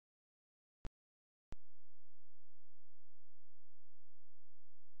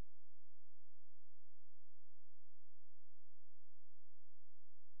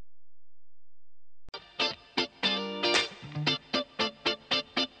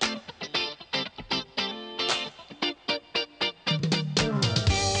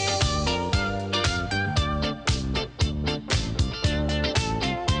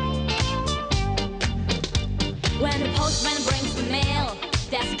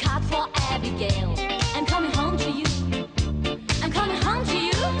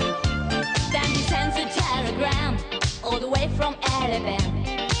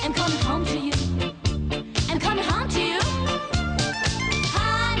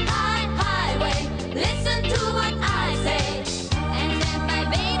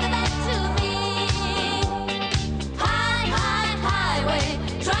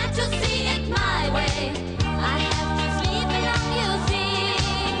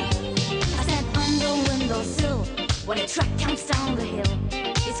The truck comes down the hill.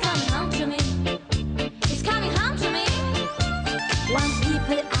 It's coming home to me. It's coming home to me. When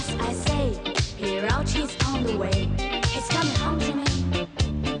people ask, I say, here out, he's on the way. It's coming home to me.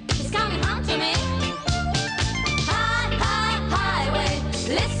 It's coming home to me. Highway,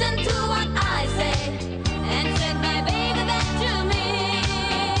 listen to what I say and send my baby back to me.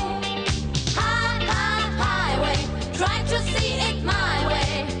 Highway, try to see it my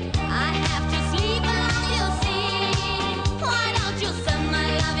way. I have to sleep alone, you see. Why don't you send my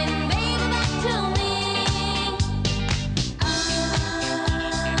loving baby back to me?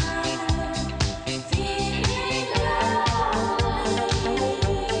 I'm feeling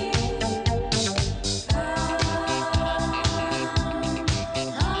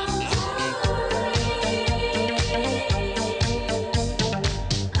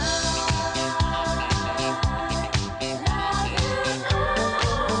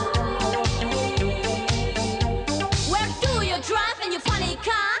Where do you drive in your funny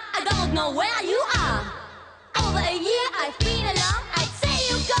car? I don't know where you are. Over a year I've been alone. I'd say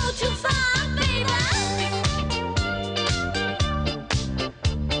you go too far, baby.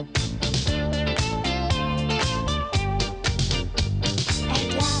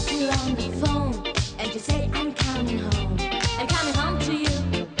 At last you're on the phone and you say I'm coming home. I'm coming home to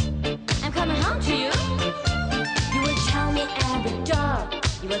you. I'm coming home to you. You will tell me at the door.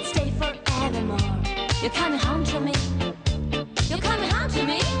 You will stay forevermore. You're coming home to me.